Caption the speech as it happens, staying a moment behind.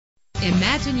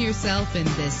Imagine yourself in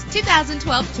this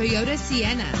 2012 Toyota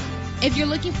Sienna. If you're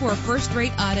looking for a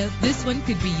first-rate auto, this one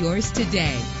could be yours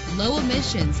today. Low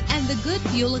emissions and the good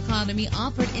fuel economy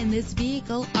offered in this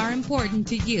vehicle are important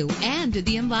to you and to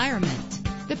the environment.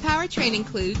 The powertrain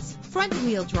includes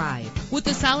front-wheel drive with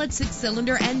a solid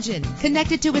 6-cylinder engine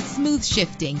connected to a smooth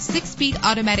shifting 6-speed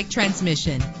automatic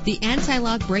transmission. The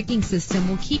anti-lock braking system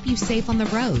will keep you safe on the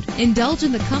road. Indulge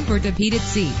in the comfort of heated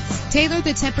seats. Tailor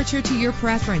the temperature to your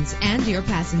preference and your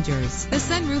passengers. The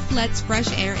sunroof lets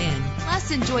fresh air in.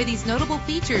 Plus, enjoy these notable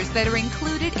features that are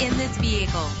included in this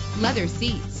vehicle: leather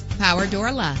seats, power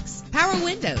door locks, power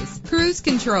windows, cruise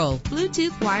control,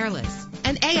 Bluetooth wireless,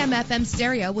 an AM/FM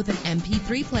stereo with an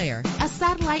MP3 player, a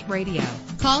satellite radio.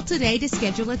 Call today to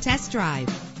schedule a test drive.